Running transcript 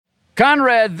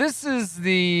Conrad, this is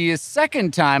the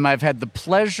second time I've had the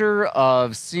pleasure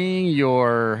of seeing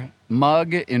your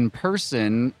mug in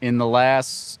person in the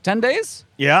last 10 days?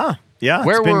 Yeah.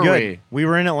 Where it's been were good. we? We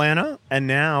were in Atlanta, and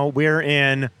now we're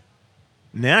in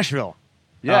Nashville.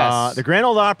 Yes. The Grand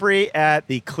Ole Opry at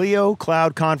the Clio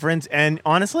Cloud Conference. And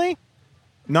honestly,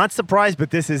 not surprised, but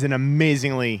this is an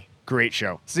amazingly great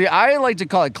show. See, I like to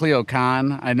call it Clio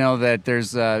Con. I know that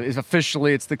there's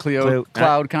officially it's the Clio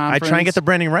Cloud Conference. I try and get the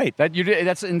branding right. That you do,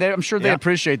 that's and I'm sure they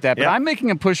appreciate that. But I'm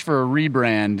making a push for a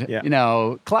rebrand. Yeah. You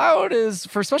know, Cloud is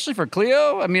especially for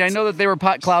Clio. I mean, I know that they were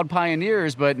Cloud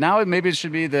pioneers, but now maybe it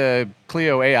should be the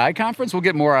Clio AI conference. We'll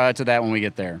get more to that when we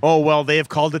get there. Oh, well, they have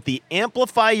called it the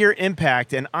Amplify Your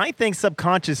Impact, and I think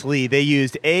subconsciously they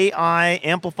used AI,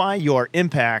 Amplify Your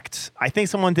Impact. I think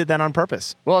someone did that on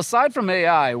purpose. Well, aside from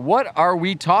AI, what are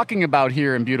we talking about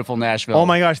here in beautiful Nashville? Oh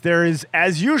my gosh, there is,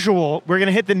 as usual, we're going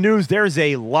to hit the news. There's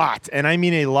a lot, and I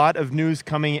mean a lot of news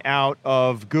coming out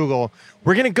of Google.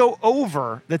 We're going to go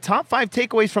over the top 5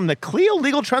 takeaways from the Clio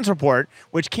Legal Trends Report,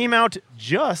 which came out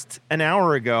just an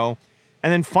hour ago.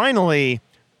 And then finally,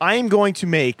 I'm going to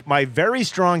make my very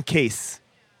strong case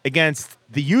against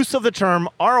the use of the term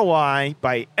ROI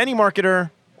by any marketer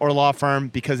or law firm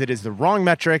because it is the wrong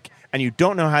metric and you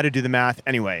don't know how to do the math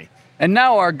anyway. And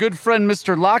now our good friend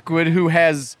Mr. Lockwood, who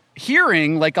has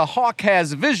hearing like a hawk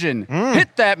has vision.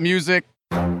 Hit that music.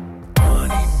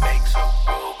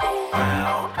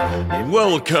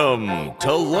 Welcome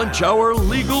to Lunch Hour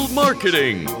Legal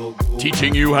Marketing,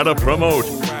 teaching you how to promote,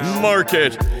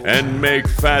 market, and make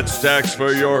fat stacks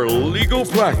for your legal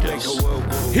practice.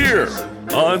 Here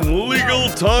on Legal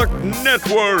Talk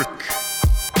Network.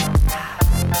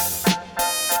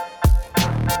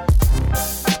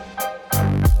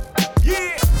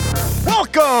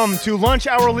 Welcome to Lunch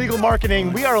Hour Legal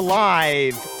Marketing. We are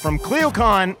live from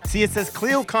ClioCon. See, it says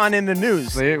ClioCon in the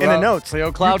news, in the notes.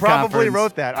 Clio Cloud You probably Conference.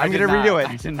 wrote that. I'm I going to redo it.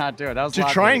 I did not do it. That was To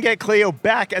try and get Clio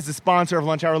back as a sponsor of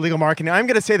Lunch Hour Legal Marketing, I'm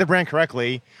going to say the brand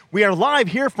correctly. We are live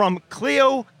here from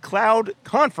Clio Cloud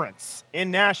Conference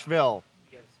in Nashville.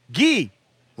 Guy,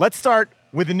 let's start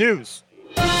with the news.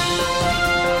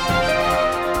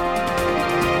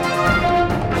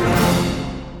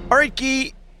 All right,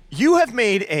 Guy, you have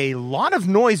made a lot of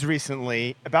noise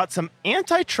recently about some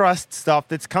antitrust stuff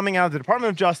that's coming out of the Department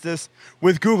of Justice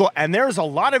with Google, and there's a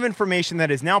lot of information that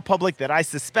is now public that I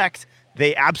suspect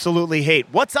they absolutely hate.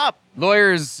 What's up?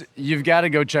 Lawyers, you've got to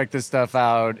go check this stuff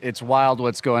out. It's wild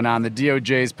what's going on. The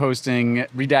DOJ is posting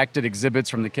redacted exhibits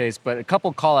from the case, but a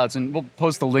couple call-outs, and we'll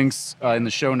post the links in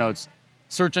the show notes.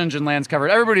 Search engine lands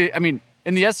covered. Everybody, I mean,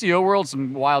 in the SEO world,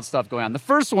 some wild stuff going on. The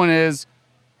first one is,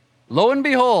 lo and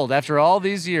behold, after all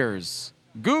these years,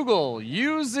 Google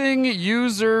using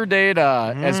user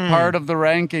data as part of the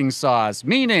ranking sauce,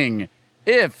 meaning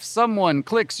if someone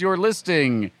clicks your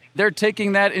listing, they're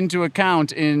taking that into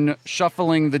account in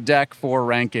shuffling the deck for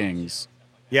rankings.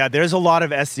 Yeah, there's a lot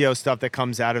of SEO stuff that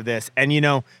comes out of this. And, you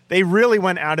know, they really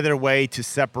went out of their way to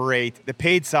separate the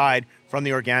paid side from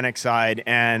the organic side.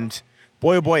 And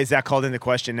boy, oh boy, is that called into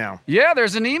question now. Yeah,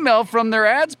 there's an email from their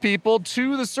ads people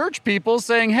to the search people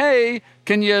saying, hey,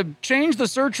 can you change the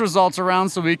search results around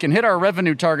so we can hit our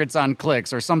revenue targets on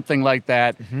clicks or something like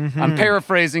that? I'm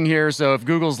paraphrasing here, so if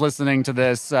Google's listening to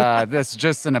this, this is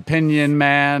just an opinion,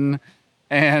 man.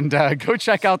 And go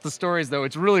check out the stories, though.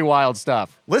 It's really wild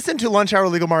stuff. Listen to Lunch Hour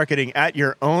Legal Marketing at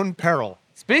your own peril.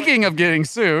 Speaking of getting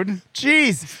sued.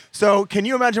 Jeez. So can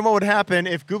you imagine what would happen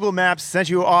if Google Maps sent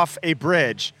you off a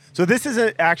bridge? So this is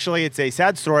it's a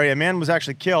sad story. A man was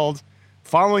actually killed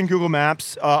following Google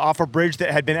Maps off a bridge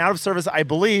that had been out of service, I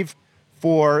believe,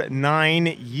 for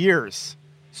 9 years.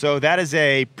 So that is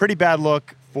a pretty bad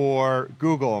look for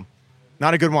Google.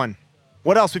 Not a good one.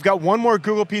 What else? We've got one more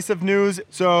Google piece of news.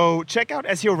 So check out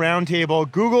SEO Roundtable.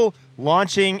 Google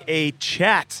launching a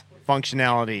chat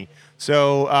functionality.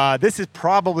 So this is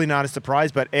probably not a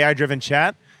surprise, but AI-driven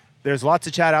chat. There's lots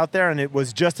of chat out there, and it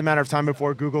was just a matter of time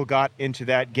before Google got into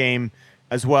that game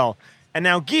as well. And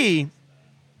now, Guy,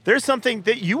 there's something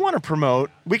that you want to promote.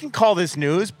 We can call this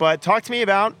news, but talk to me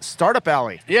about Startup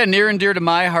Alley. Yeah, near and dear to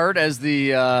my heart as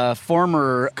the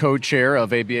former co-chair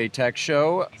of ABA Tech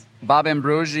Show. Bob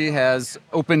Ambrogi has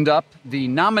opened up the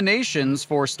nominations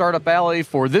for Startup Alley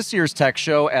for this year's Tech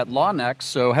Show at LawNext.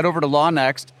 So head over to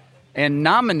LawNext and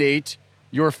nominate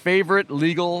your favorite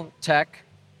legal tech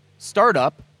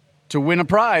startup to win a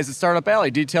prize at Startup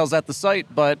Alley. Details at the site,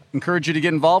 but encourage you to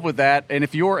get involved with that. And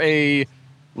if you're a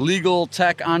legal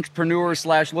tech entrepreneur /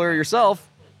 lawyer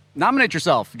yourself, nominate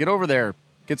yourself. Get over there.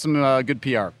 Get some good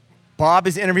PR. Bob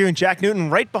is interviewing Jack Newton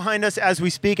right behind us as we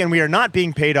speak, and we are not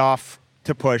being paid off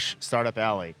to push Startup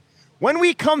Alley. When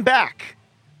we come back,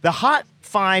 the hot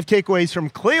 5 takeaways from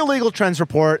Clio Legal Trends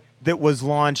Report that was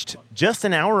launched just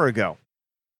an hour ago.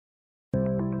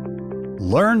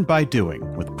 Learn by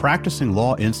doing with Practicing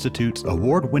Law Institute's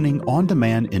award-winning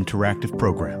on-demand interactive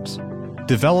programs.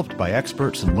 Developed by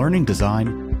experts in learning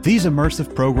design, these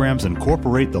immersive programs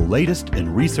incorporate the latest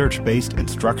in research-based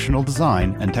instructional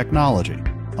design and technology,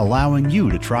 allowing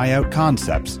you to try out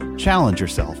concepts, challenge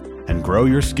yourself, and grow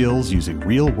your skills using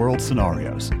real-world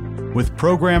scenarios. With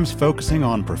programs focusing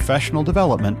on professional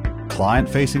development,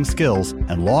 client-facing skills,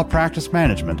 and law practice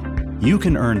management, you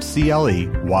can earn CLE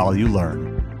while you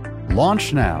learn.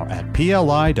 Launch now at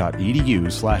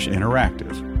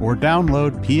pli.edu/interactive or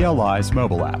download PLI's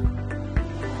mobile app.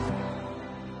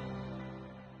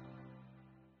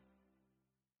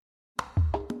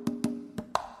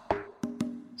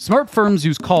 Smart firms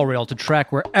use CallRail to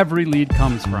track where every lead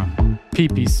comes from.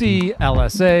 PPC,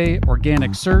 LSA,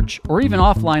 organic search, or even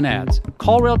offline ads.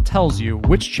 CallRail tells you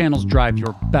which channels drive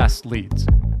your best leads.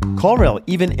 CallRail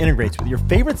even integrates with your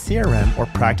favorite CRM or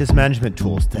practice management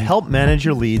tools to help manage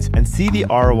your leads and see the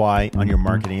ROI on your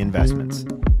marketing investments.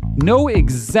 Know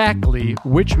exactly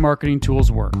which marketing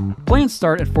tools work. Plans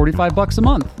start at $45 a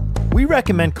month. We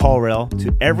recommend CallRail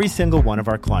to every single one of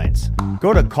our clients.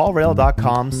 Go to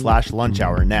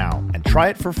callrail.com/lunchhour now and try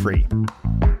it for free.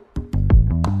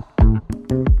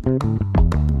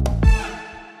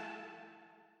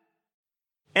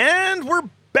 And we're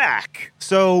back.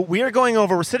 So we're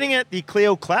sitting at the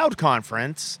Clio Cloud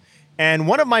Conference, and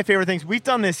one of my favorite things, we've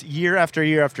done this year after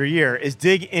year after year, is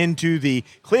dig into the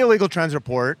Clio Legal Trends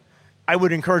Report. I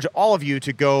would encourage all of you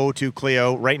to go to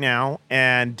Clio right now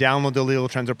and download the Legal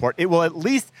Trends Report. It will, at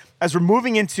least as we're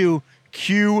moving into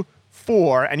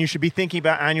Q4, and you should be thinking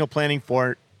about annual planning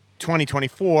for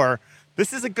 2024,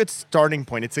 this is a good starting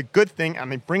point. It's a good thing, and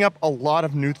they bring up a lot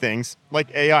of new things like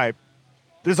AI.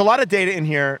 There's a lot of data in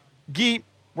here. Guy,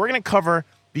 we're going to cover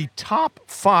the top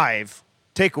 5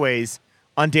 takeaways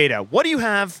on data. What do you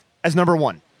have as number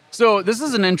 1? So this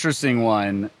is an interesting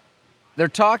one. They're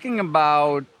talking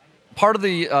about part of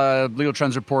the Legal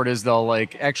Trends Report is they'll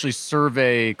actually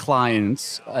survey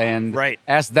clients and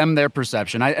ask them their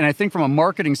perception. And I think from a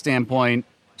marketing standpoint,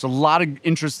 there's a lot of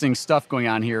interesting stuff going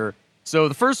on here. So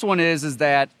the first one is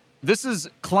that this is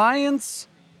clients'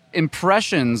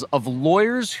 impressions of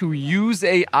lawyers who use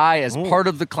AI as part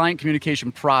of the client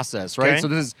communication process, right? Okay. So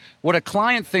this is what a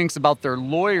client thinks about their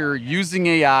lawyer using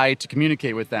AI to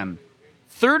communicate with them.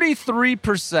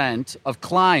 33% of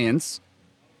clients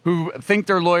who think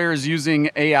their lawyer is using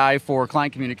AI for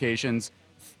client communications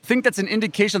think that's an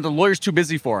indication that the lawyer's too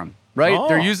busy for them, right? Oh.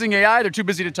 They're using AI, they're too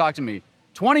busy to talk to me.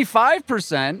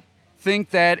 25%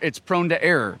 think that it's prone to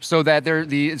error, so that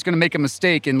it's going to make a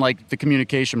mistake in the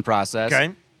communication process.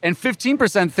 Okay. And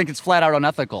 15% think it's flat out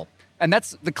unethical. And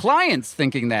that's the clients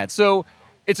thinking that. So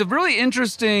it's a really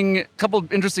couple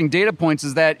interesting data points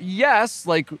is that, yes,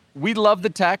 we love the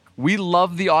tech, we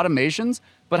love the automations,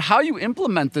 but how you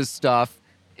implement this stuff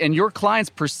and your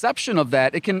client's perception of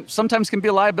that, sometimes can be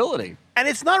a liability. And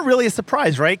it's not really a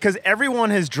surprise, right? Because everyone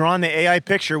has drawn the AI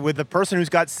picture with the person who's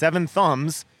got 7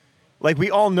 thumbs.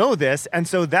 We all know this, and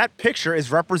so that picture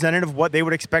is representative of what they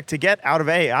would expect to get out of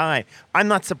AI. I'm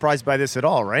not surprised by this at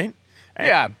all, right?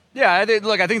 Yeah. I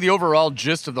think the overall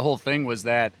gist of the whole thing was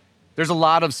that there's a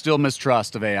lot of still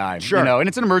mistrust of AI. Sure. And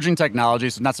it's an emerging technology,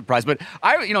 so not surprised. But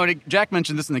Jack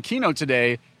mentioned this in the keynote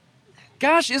today.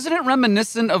 Gosh, isn't it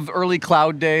reminiscent of early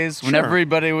cloud days when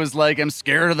everybody was like, I'm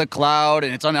scared of the cloud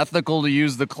and it's unethical to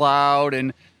use the cloud?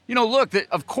 And, look,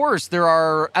 of course, there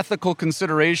are ethical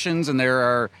considerations and there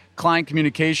are client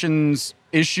communications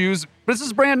issues, but this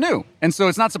is brand new. And so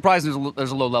it's not surprising there's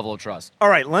a low level of trust. All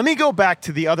right, let me go back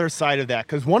to the other side of that,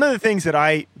 because one of the things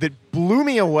that blew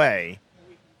me away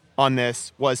on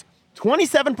this was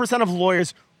 27% of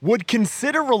lawyers would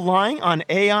consider relying on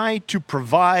AI to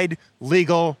provide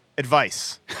legal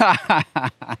advice.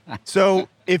 So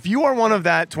if you are one of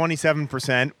that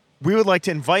 27%, we would like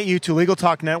to invite you to Legal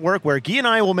Talk Network, where Guy and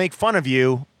I will make fun of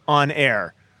you on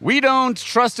air. We don't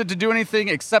trust it to do anything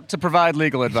except to provide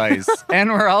legal advice. And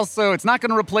it's not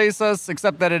going to replace us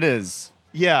except that it is.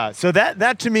 Yeah, so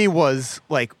that to me was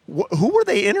who were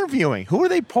they interviewing? Who were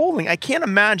they polling? I can't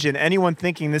imagine anyone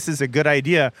thinking this is a good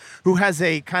idea who has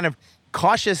a kind of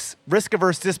cautious,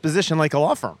 risk-averse disposition like a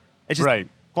law firm. It's just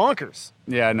bonkers.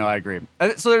 Yeah, no, I agree.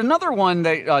 So there's another one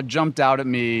that jumped out at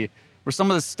me were some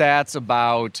of the stats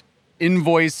about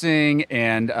invoicing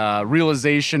and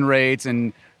realization rates,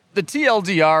 and the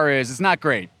TLDR is it's not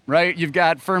great, right? You've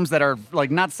got firms that are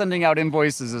not sending out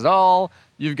invoices at all.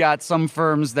 You've got some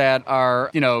firms that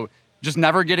are, just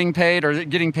never getting paid or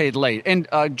getting paid late. And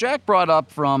Jack brought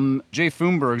up from Jay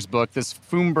Foomberg's book, this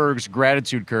Foomberg's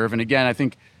gratitude curve. And again, I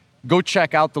think go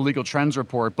check out the Legal Trends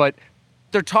report. But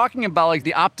they're talking about like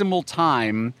the optimal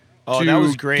time that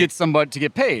was great. Get somebody to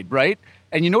get paid, right?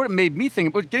 And you know what it made me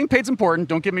think? But getting paid is important,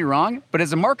 don't get me wrong. But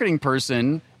as a marketing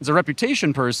person, as a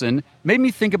reputation person, made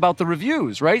me think about the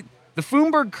reviews, right? The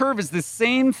Foomberg curve is the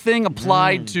same thing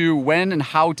applied to when and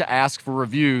how to ask for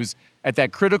reviews at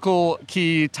that critical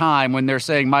key time when they're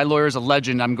saying, my lawyer's a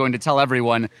legend, I'm going to tell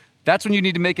everyone. That's when you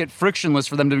need to make it frictionless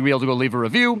for them to be able to go leave a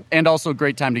review, and also a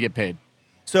great time to get paid.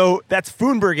 So that's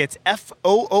Foomberg. It's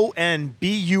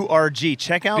Foonburg.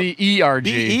 Check out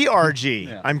B-E-R-G. B-E-R-G.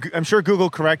 Yeah. I'm sure Google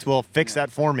Correct will fix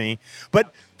that for me.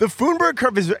 But the Foomberg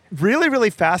curve is really, really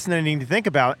fascinating to think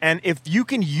about. And if you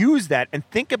can use that and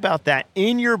think about that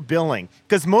in your billing,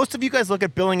 because most of you guys look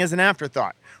at billing as an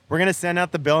afterthought. We're going to send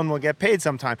out the bill and we'll get paid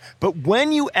sometime. But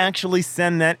when you actually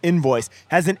send that invoice,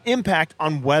 has an impact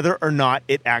on whether or not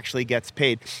it actually gets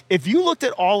paid. If you looked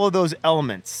at all of those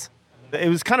elements, it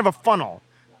was kind of a funnel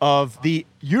of the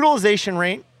utilization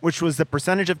rate, which was the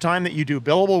percentage of time that you do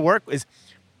billable work, is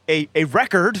a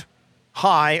record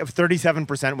high of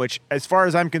 37%, which as far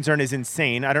as I'm concerned is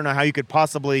insane. I don't know how you could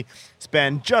possibly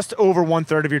spend just over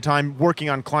 1/3 of your time working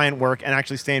on client work and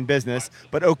actually stay in business.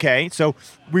 But okay, so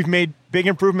we've made big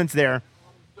improvements there.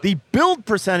 The billed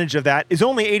percentage of that is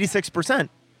only 86%.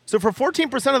 So for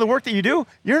 14% of the work that you do,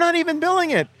 you're not even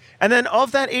billing it. And then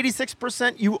of that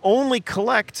 86%, you only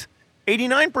collect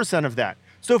 89% of that.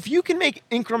 So if you can make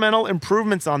incremental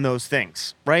improvements on those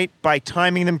things, right, by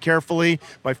timing them carefully,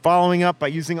 by following up, by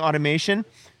using automation,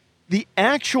 the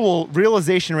actual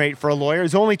realization rate for a lawyer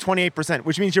is only 28%,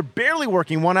 which means you're barely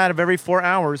working 1 out of every 4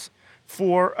 hours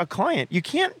for a client. You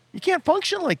can't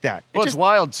function like that. Well, it's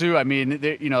wild too. I mean,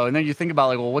 and then you think about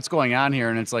like, well, what's going on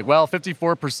here? And it's like, well,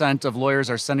 54% of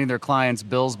lawyers are sending their clients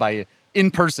bills by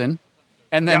in person,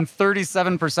 and then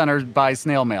 37% are by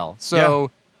snail mail.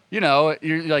 So.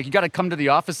 You're like, you got to come to the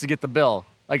office to get the bill.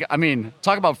 Like, I mean,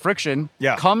 talk about friction.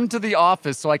 Yeah. Come to the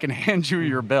office so I can hand you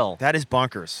your bill. That is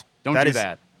bonkers. Don't do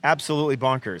that. Absolutely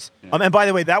bonkers. Yeah. And by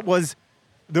the way,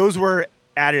 those were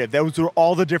additive. Those were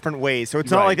all the different ways. So it's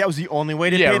not like that was the only way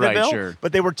to pay the bill, sure.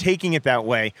 But they were taking it that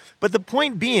way. But the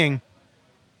point being,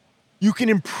 you can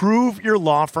improve your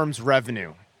law firm's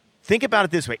revenue. Think about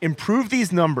it this way. Improve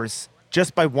these numbers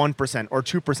just by 1% or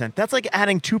 2%. That's like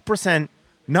adding 2%.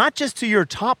 Not just to your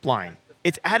top line,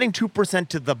 it's adding 2%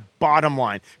 to the bottom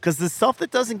line, because the stuff that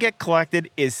doesn't get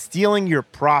collected is stealing your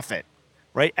profit,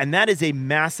 right? And that is a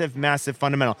massive, massive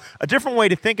fundamental. A different way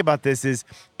to think about this is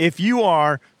if you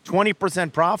are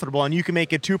 20% profitable and you can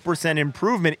make a 2%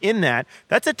 improvement in that,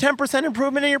 that's a 10%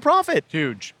 improvement in your profit.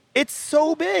 Huge. It's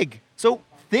so big. So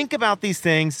think about these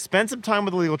things, spend some time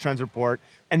with the Legal Trends report,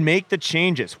 and make the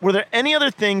changes. Were there any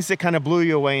other things that kind of blew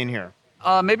you away in here?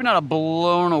 Maybe not a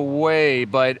blown away,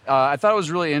 but I thought it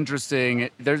was really interesting.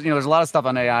 There's a lot of stuff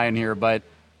on AI in here, but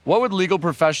what would legal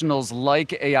professionals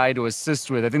like AI to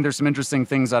assist with? I think there's some interesting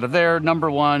things out of there.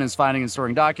 Number one is finding and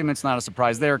storing documents, not a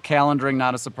surprise there. Calendaring,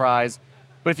 not a surprise.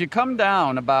 But if you come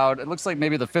down about, it looks like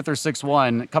maybe the 5th or 6th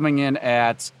one, coming in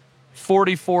at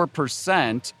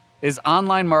 44% is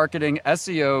online marketing,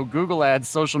 SEO, Google Ads,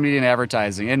 social media, and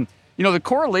advertising. And the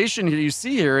correlation you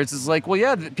see here is like, well,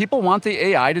 yeah, people want the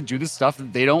AI to do the stuff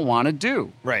that they don't want to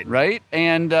do. Right.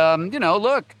 And,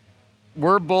 look,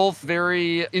 we're both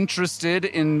very interested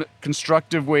in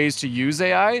constructive ways to use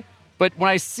AI. But when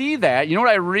I see that, you know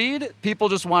what I read? People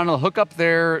just want to hook up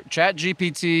their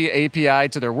ChatGPT API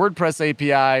to their WordPress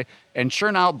API and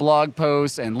churn out blog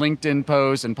posts and LinkedIn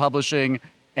posts and publishing.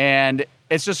 And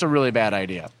it's just a really bad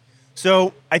idea.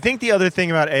 So I think the other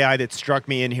thing about AI that struck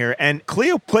me in here, and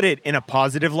Clio put it in a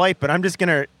positive light, but I'm just going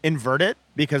to invert it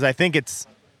because I think it's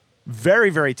very,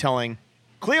 very telling.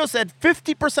 Clio said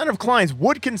 50% of clients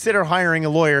would consider hiring a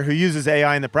lawyer who uses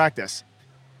AI in the practice.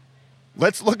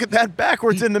 Let's look at that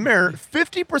backwards in the mirror.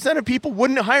 50% of people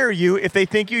wouldn't hire you if they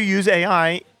think you use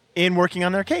AI in working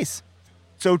on their case.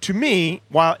 So to me,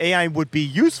 while AI would be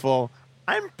useful,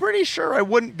 I'm pretty sure I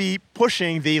wouldn't be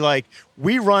pushing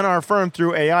we run our firm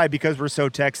through AI because we're so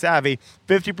tech savvy.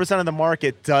 50% of the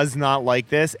market does not like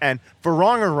this. And for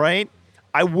wrong or right,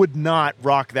 I would not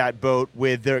rock that boat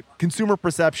with the consumer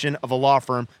perception of a law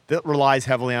firm that relies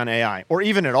heavily on AI, or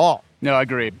even at all. No, I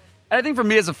agree. And I think for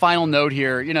me as a final note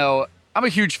here, I'm a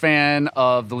huge fan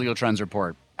of the Legal Trends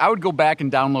report. I would go back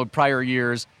and download prior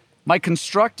years. My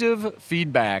constructive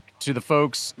feedback to the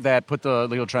folks that put the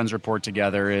Legal Trends report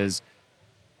together is,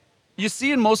 you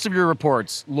see in most of your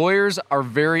reports, lawyers are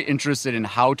very interested in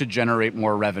how to generate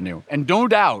more revenue. And no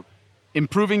doubt,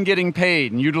 improving getting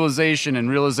paid and utilization and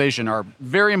realization are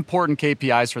very important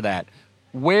KPIs for that.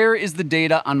 Where is the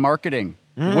data on marketing?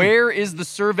 Where is the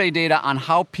survey data on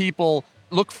how people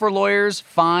look for lawyers,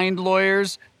 find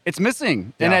lawyers? It's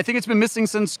missing. And I think it's been missing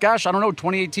since,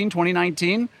 2018,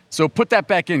 2019. So put that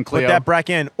back in, Clio. Put that back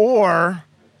in. Or,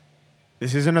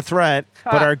 this isn't a threat,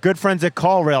 but our good friends at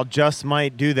CallRail just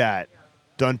might do that.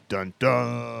 Dun, dun,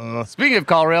 dun. Speaking of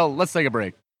CallRail, let's take a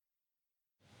break.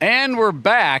 And we're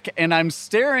back, and I'm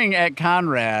staring at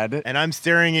Conrad. And I'm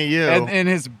staring at you. In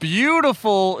his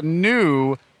beautiful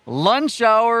new lunch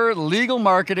hour legal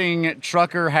marketing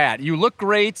trucker hat. You look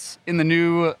great in the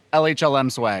new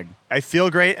LHLM swag. I feel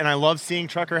great, and I love seeing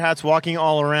trucker hats walking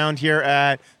all around here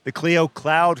at the Clio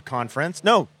Cloud Conference.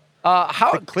 No,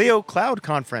 the Clio Cloud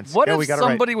Conference. What if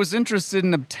somebody was interested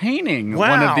in obtaining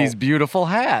one of these beautiful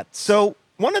hats? So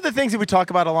one of the things that we talk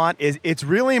about a lot is it's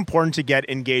really important to get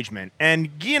engagement.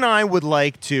 And Guy and I would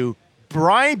like to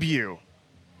bribe you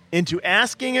into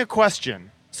asking a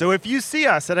question. So if you see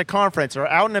us at a conference or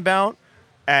out and about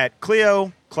at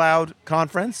Clio Cloud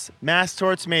Conference, Mass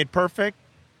Torts Made Perfect,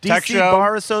 Tech DC Show.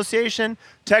 Bar Association,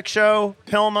 Tech Show,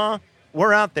 Pilma,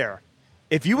 we're out there.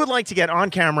 If you would like to get on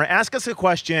camera, ask us a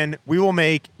question. We will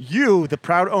make you the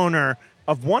proud owner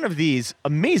of one of these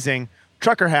amazing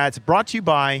trucker hats brought to you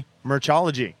by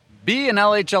Merchology. Be an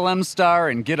LHLM star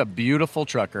and get a beautiful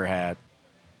trucker hat.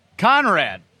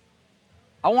 Conrad,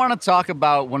 I want to talk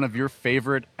about one of your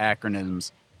favorite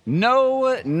acronyms.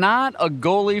 No, not a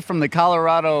goalie from the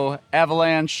Colorado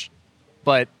Avalanche,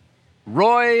 but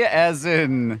ROI as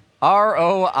in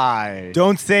ROI.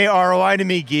 Don't say ROI to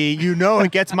me, Guy. You know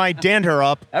it gets my dander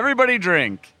up. Everybody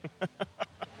drink.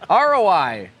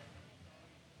 ROI.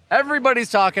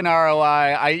 Everybody's talking ROI.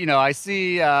 I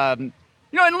see, and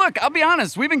look, I'll be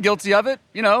honest, we've been guilty of it.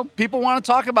 People want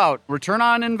to talk about return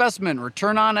on investment,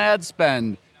 return on ad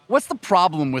spend. What's the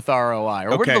problem with ROI,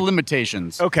 or what are the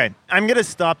limitations? Okay, I'm going to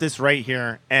stop this right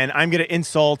here, and I'm going to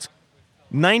insult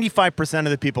 95%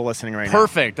 of the people listening right now.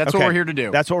 Perfect. That's what we're here to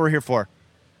do. That's what we're here for.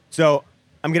 So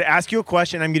I'm going to ask you a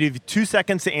question. I'm going to give you 2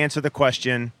 seconds to answer the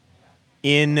question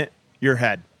in your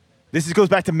head. This goes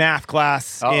back to math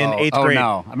class in 8th grade. Oh,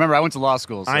 no. I remember I went to law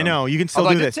school. So. I know. You can still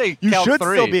do this. You should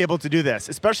still be able to do this,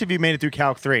 especially if you made it through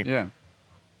Calc 3. Yeah.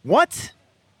 What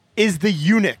is the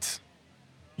unit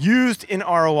used in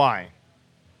ROI?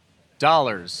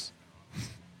 Dollars.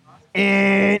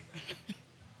 And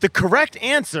the correct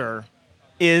answer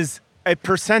is a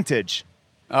percentage.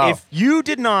 Oh. If you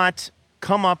did not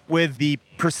come up with the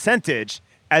percentage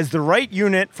as the right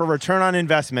unit for return on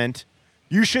investment,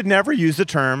 you should never use the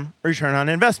term return on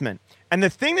investment. And the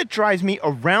thing that drives me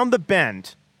around the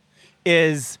bend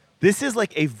is this is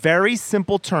like a very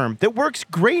simple term that works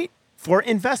great for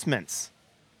investments,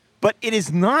 but it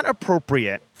is not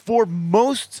appropriate for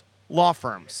most law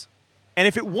firms. And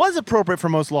if it was appropriate for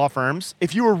most law firms,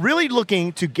 if you were really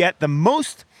looking to get the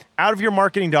most out of your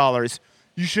marketing dollars,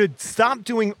 you should stop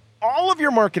doing all of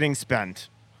your marketing spend,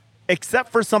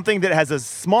 except for something that has a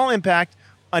small impact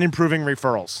on improving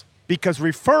referrals. Because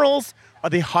referrals are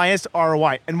the highest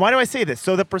ROI. And why do I say this?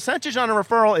 So the percentage on a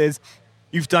referral is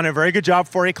you've done a very good job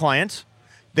for a client.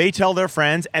 They tell their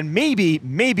friends, and maybe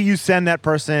you send that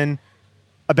person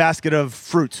a basket of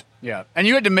fruit. Yeah. And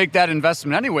you had to make that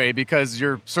investment anyway because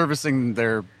you're servicing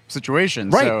their situation.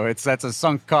 Right. So that's a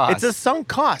sunk cost. It's a sunk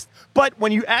cost. But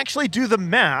when you actually do the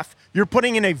math, you're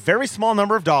putting in a very small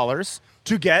number of dollars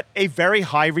to get a very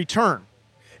high return.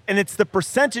 And it's the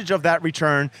percentage of that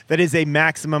return that is a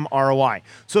maximum ROI.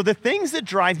 So the things that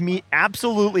drive me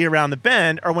absolutely around the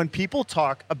bend are when people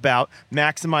talk about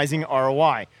maximizing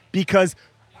ROI. Because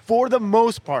for the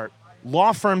most part,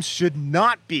 law firms should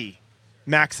not be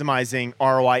maximizing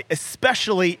ROI,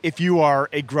 especially if you are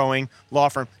a growing law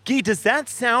firm. Guy, does that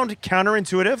sound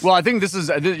counterintuitive? Well, I think this is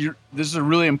a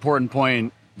really important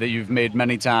point that you've made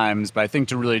many times, but I think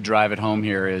to really drive it home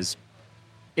here is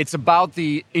it's about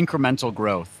the incremental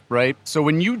growth, right? So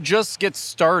when you just get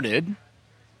started,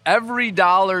 every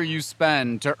dollar you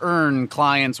spend to earn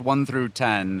clients 1 through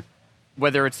 10,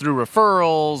 whether it's through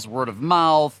referrals, word of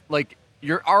mouth, like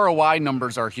your ROI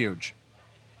numbers are huge.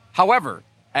 However,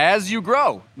 as you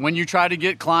grow, when you try to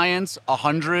get clients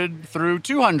 100 through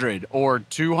 200 or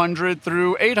 200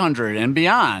 through 800 and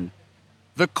beyond,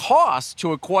 the cost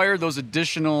to acquire those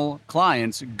additional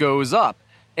clients goes up.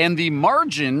 And the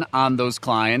margin on those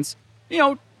clients,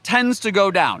 tends to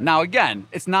go down. Now, again,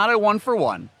 it's not a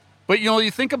 1-for-1, but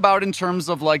you think about in terms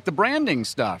of like the branding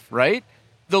stuff, right?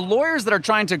 The lawyers that are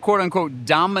trying to quote unquote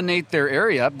dominate their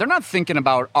area, they're not thinking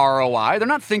about ROI. They're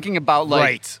not thinking about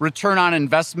return on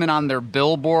investment on their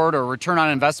billboard or return on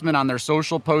investment on their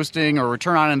social posting or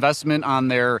return on investment on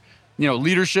their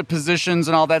leadership positions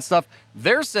and all that stuff.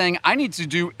 They're saying I need to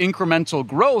do incremental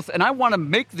growth and I want to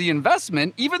make the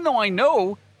investment, even though I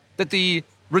know that the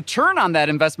return on that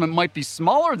investment might be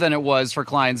smaller than it was for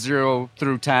clients 0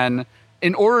 through 10.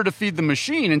 In order to feed the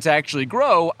machine and to actually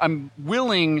grow, I'm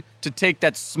willing to take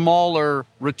that smaller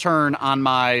return on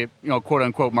my, quote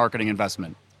unquote marketing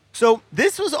investment. So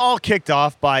this was all kicked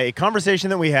off by a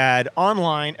conversation that we had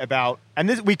online about,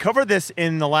 and we covered this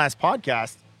in the last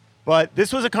podcast, but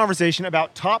this was a conversation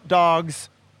about top dogs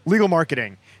legal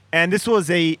marketing. And this was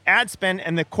a ad spend,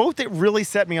 and the quote that really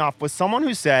set me off was someone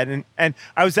who said, and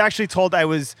I was actually told I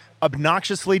was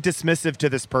obnoxiously dismissive to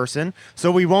this person,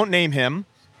 so we won't name him,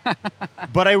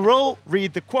 but I will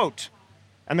read the quote.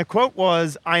 And the quote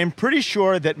was, I am pretty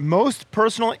sure that most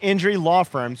personal injury law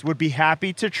firms would be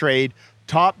happy to trade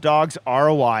Top Dog's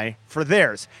ROI for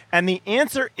theirs. And the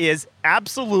answer is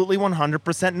absolutely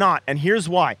 100% not. And here's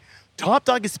why. Top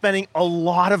Dog is spending a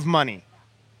lot of money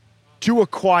to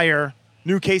acquire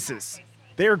new cases.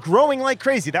 They're growing like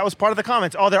crazy. That was part of the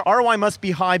comments. Oh, their ROI must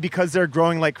be high because they're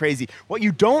growing like crazy. What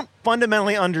you don't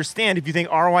fundamentally understand, if you think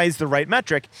ROI is the right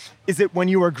metric, is that when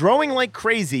you are growing like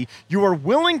crazy, you are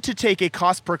willing to take a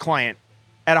cost per client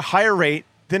at a higher rate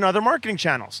than other marketing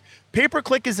channels.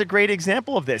 Pay-per-click is a great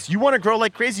example of this. You want to grow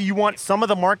like crazy. You want some of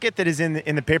the market that is in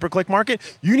the pay-per-click market.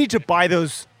 You need to buy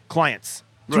those clients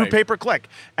through pay-per-click.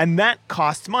 And that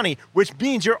costs money, which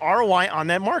means your ROI on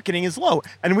that marketing is low.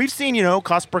 And we've seen,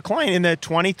 cost per client in the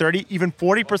 20, 30, even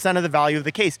 40% of the value of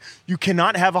the case. You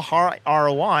cannot have a high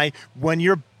ROI when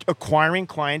you're acquiring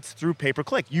clients through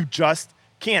pay-per-click. You just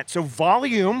can't. So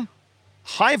volume,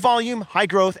 high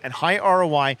growth, and high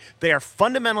ROI, they are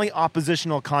fundamentally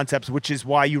oppositional concepts, which is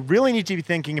why you really need to be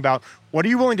thinking about what are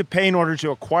you willing to pay in order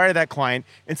to acquire that client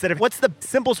instead of what's the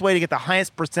simplest way to get the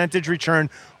highest percentage return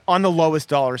on the lowest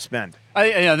dollar spend.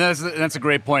 That's a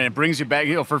great point. It brings you back,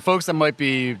 for folks that might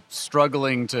be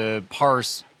struggling to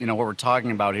parse, what we're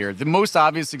talking about here. The most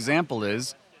obvious example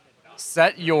is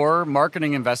set your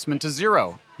marketing investment to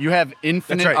 0. You have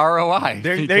infinite ROI.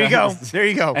 There you go. There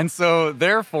you go. And so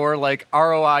therefore,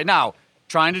 ROI. Now,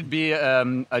 trying to be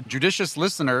a judicious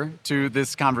listener to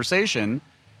this conversation,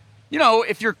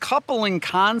 if you're coupling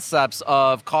concepts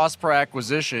of cost per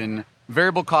acquisition,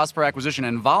 variable cost per acquisition,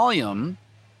 and volume,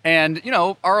 and,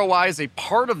 ROI is a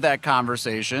part of that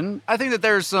conversation. I think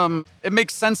that it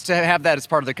makes sense to have that as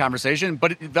part of the conversation.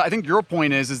 But I think your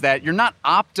point is that you're not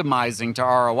optimizing to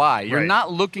ROI. You're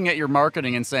not looking at your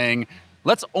marketing and saying,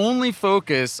 let's only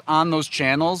focus on those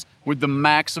channels with the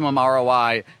maximum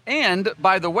ROI. And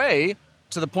by the way,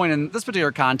 to the point in this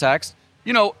particular context,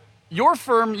 your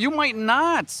firm, you might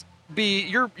not be,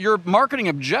 your marketing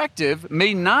objective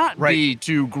may not be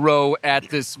to grow at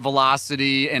this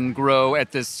velocity and grow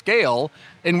at this scale,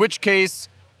 in which case,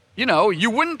 you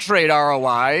wouldn't trade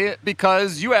ROI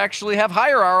because you actually have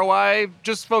higher ROI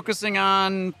just focusing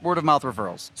on word of mouth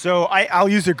referrals. So I'll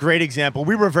use a great example.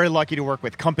 We were very lucky to work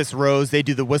with Compass Rose. They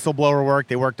do the whistleblower work.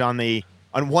 They worked on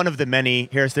one of the many,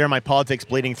 here's there my politics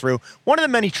bleeding through, one of the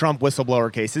many Trump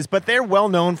whistleblower cases, but they're well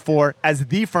known as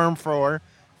the firm for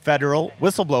federal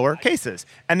whistleblower cases.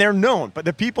 And they're known, but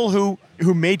the people who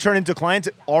may turn into clients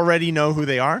already know who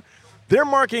they are. Their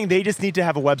marketing, they just need to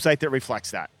have a website that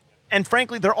reflects that. And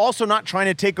frankly, they're also not trying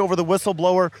to take over the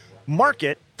whistleblower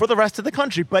market for the rest of the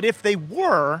country. But if they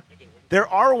were, their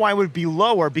ROI would be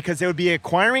lower because they would be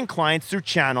acquiring clients through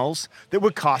channels that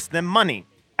would cost them money.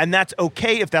 And that's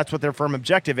okay if that's what their firm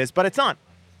objective is, but it's not.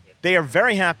 They are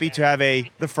very happy to have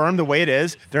the firm the way it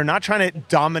is. They're not trying to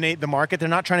dominate the market. They're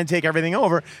not trying to take everything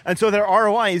over. And so their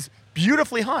ROI is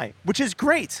beautifully high, which is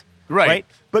great. Right?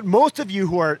 But most of you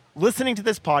who are listening to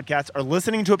this podcast are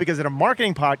listening to it because it's a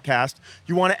marketing podcast.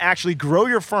 You want to actually grow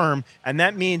your firm, and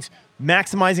that means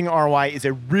maximizing ROI is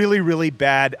a really, really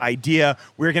bad idea.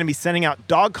 We're going to be sending out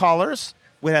dog collars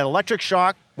with an electric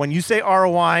shock. When you say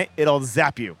ROI, it'll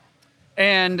zap you.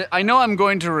 And I know I'm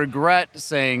going to regret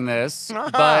saying this,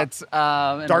 but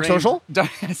dark social?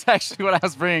 It's actually what I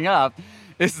was bringing up,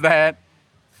 is that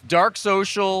dark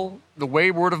social, the way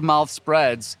word of mouth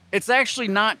spreads, it's actually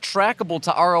not trackable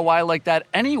to ROI like that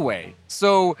anyway.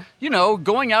 So,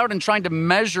 going out and trying to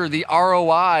measure the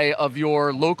ROI of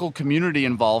your local community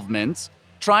involvement,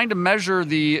 trying to measure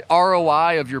the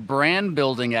ROI of your brand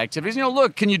building activities,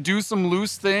 look, can you do some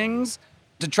loose things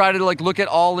to try to look at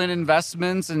all-in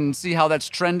investments and see how that's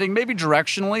trending, maybe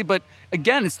directionally, but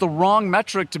again, it's the wrong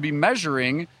metric to be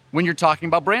measuring when you're talking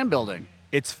about brand building.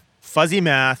 It's fuzzy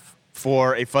math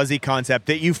for a fuzzy concept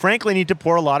that you frankly need to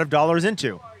pour a lot of dollars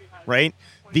into, right?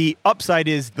 The upside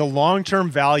is the long-term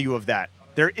value of that.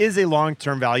 There is a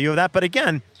long-term value of that, but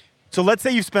again, so let's say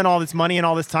you've spent all this money and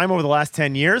all this time over the last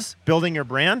 10 years building your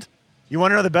brand. You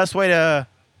want to know the best way to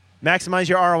maximize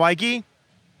your ROI key?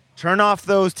 Turn off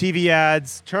those TV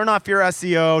ads, turn off your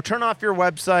SEO, turn off your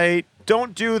website.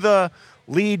 Don't do the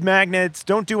lead magnets.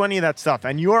 Don't do any of that stuff.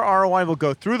 And your ROI will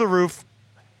go through the roof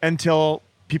until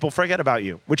people forget about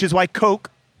you, which is why Coke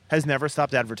has never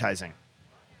stopped advertising.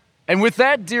 And with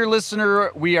that, dear listener,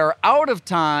 we are out of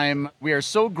time. We are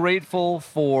so grateful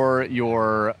for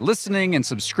your listening and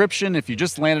subscription. If you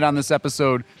just landed on this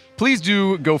episode, please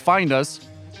do go find us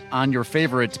on your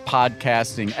favorite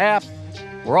podcasting app.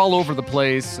 We're all over the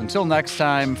place. Until next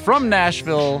time, from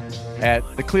Nashville at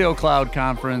the Clio Cloud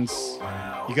Conference.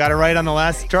 You got it right on the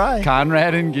last try.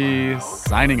 Conrad and Guy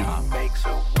signing off.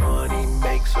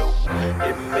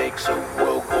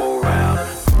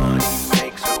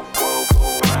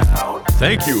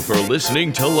 Thank you for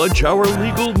listening to Lunch Hour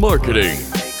Legal Marketing.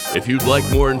 If you'd like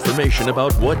more information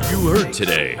about what you heard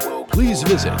today, please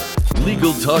visit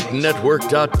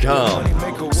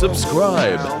LegalTalkNetwork.com.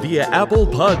 Subscribe via Apple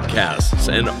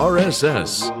Podcasts and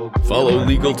RSS. Follow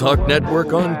Legal Talk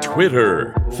Network on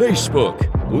Twitter, Facebook,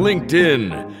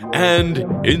 LinkedIn, and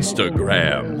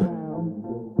Instagram.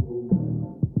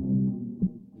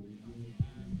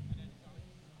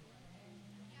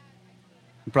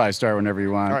 You probably start whenever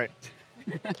you want. All right.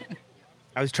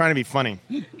 I was trying to be funny.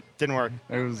 Didn't work.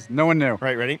 No one knew.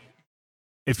 Right, ready?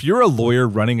 If you're a lawyer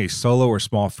running a solo or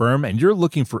small firm and you're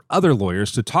looking for other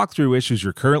lawyers to talk through issues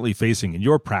you're currently facing in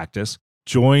your practice,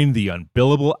 join the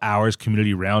Unbillable Hours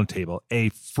Community Roundtable, a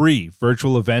free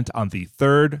virtual event on the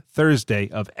third Thursday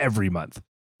of every month.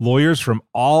 Lawyers from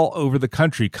all over the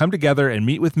country come together and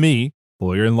meet with me,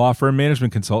 lawyer and law firm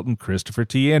management consultant Christopher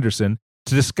T. Anderson,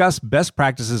 to discuss best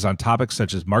practices on topics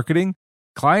such as marketing,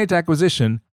 client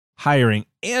acquisition, hiring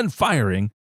and firing,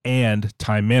 and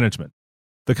time management.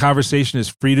 The conversation is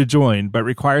free to join, but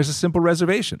requires a simple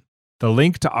reservation. The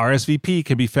link to RSVP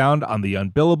can be found on the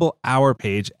Unbillable Hour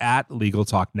page at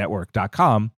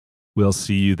LegalTalkNetwork.com. We'll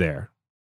see you there.